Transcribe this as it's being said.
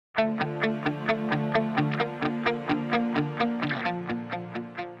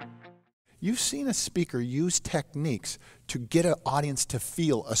You've seen a speaker use techniques to get an audience to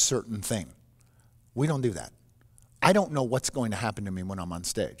feel a certain thing. We don't do that. I don't know what's going to happen to me when I'm on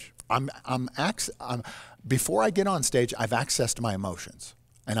stage. Before I get on stage, I've accessed my emotions,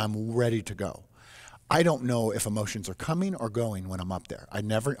 and I'm ready to go. I don't know if emotions are coming or going when I'm up there. I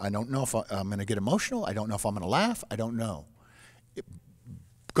don't know if I'm going to get emotional. I don't know if I'm going to laugh. I don't know.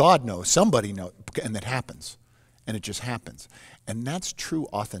 God knows, somebody knows, and that happens. And it just happens. And that's true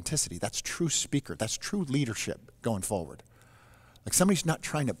authenticity. That's true speaker. That's true leadership going forward. Like somebody's not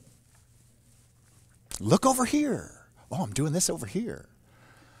trying to look over here. Oh, I'm doing this over here.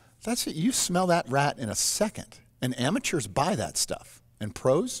 That's it. You smell that rat in a second. And amateurs buy that stuff. And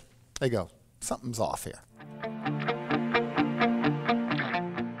pros, they go, something's off here.